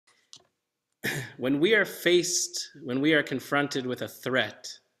when we are confronted with a threat,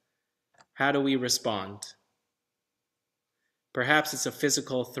 how do we respond? Perhaps it's a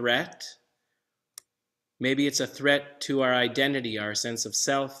physical threat. Maybe it's a threat to our identity, our sense of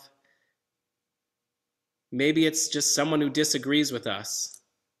self. Maybe it's just someone who disagrees with us.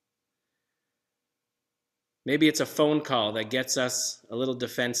 Maybe it's a phone call that gets us a little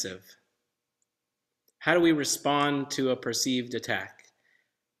defensive. How do we respond to a perceived attack?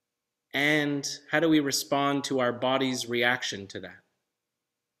 And how do we respond to our body's reaction to that?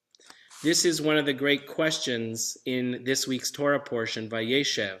 This is one of the great questions in this week's Torah portion,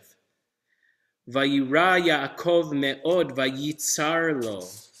 Vayeshev. Vayira Yaakov me'od vayitzar lo.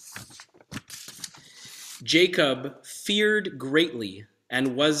 Jacob feared greatly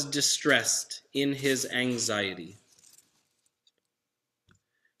and was distressed in his anxiety.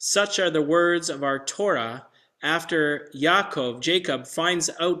 Such are the words of our Torah after Jacob finds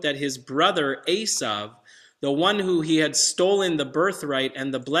out that his brother Esav, the one who he had stolen the birthright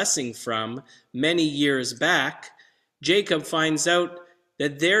and the blessing from many years back, Jacob finds out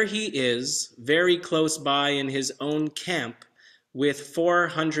that there he is, very close by in his own camp, with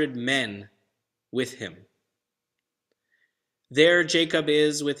 400 men with him. There Jacob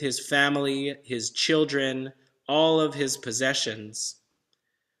is with his family, his children, all of his possessions.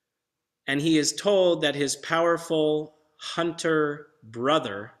 And he is told that his powerful hunter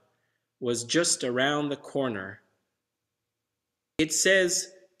brother was just around the corner. It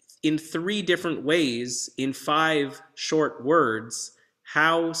says in 3 different ways, in 5 short words,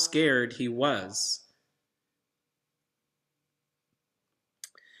 how scared he was.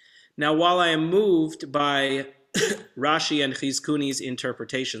 Now, while I am moved by Rashi and Chizkuni's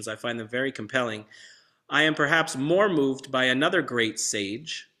interpretations, I find them very compelling, I am perhaps more moved by another great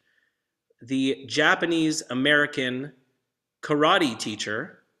sage, the Japanese-American karate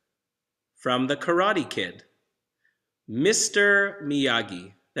teacher from The Karate Kid, Mr.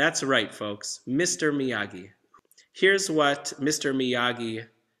 Miyagi. That's right, folks, Mr. Miyagi. Here's what Mr. Miyagi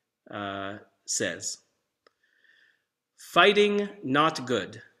says. Fighting not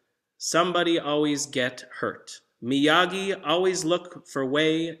good. Somebody always get hurt. Miyagi always look for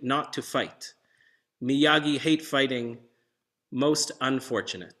way not to fight. Miyagi hate fighting, most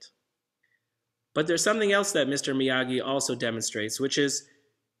unfortunate. But there's something else that Mr. Miyagi also demonstrates, which is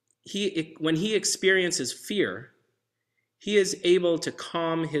when he experiences fear, he is able to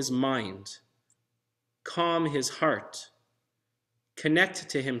calm his mind, calm his heart, connect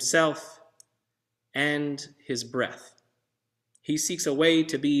to himself and his breath. He seeks a way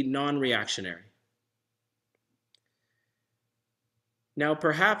to be non-reactionary. Now,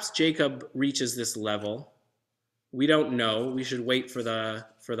 perhaps Jacob reaches this level. We don't know. We should wait for the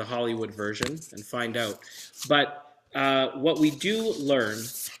Hollywood version and find out. But what we do learn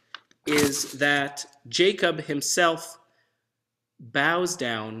is that Jacob himself bows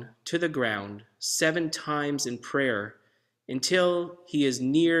down to the ground 7 times in prayer until he is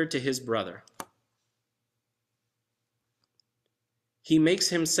near to his brother. He makes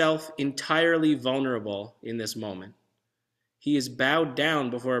himself entirely vulnerable in this moment. He is bowed down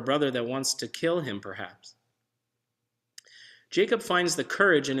before a brother that wants to kill him, perhaps. Jacob finds the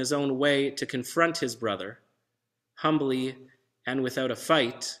courage in his own way to confront his brother, humbly and without a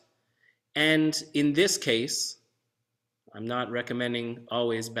fight. And in this case, I'm not recommending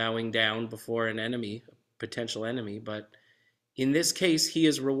always bowing down before an enemy, a potential enemy, but in this case, he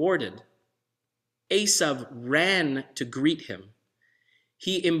is rewarded. Esav ran to greet him.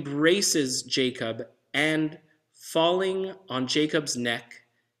 He embraces Jacob, and falling on Jacob's neck,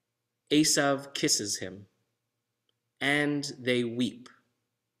 Esav kisses him. And they weep.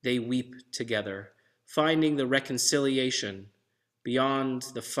 They weep together, finding the reconciliation beyond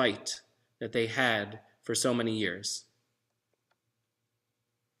the fight that they had for so many years.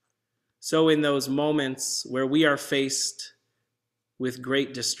 So in those moments where we are faced with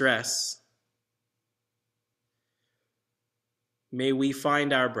great distress, may we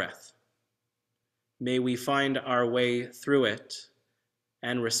find our breath. May we find our way through it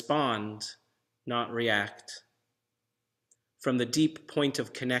and respond, not react, from the deep point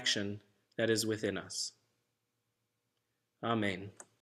of connection that is within us. Amen.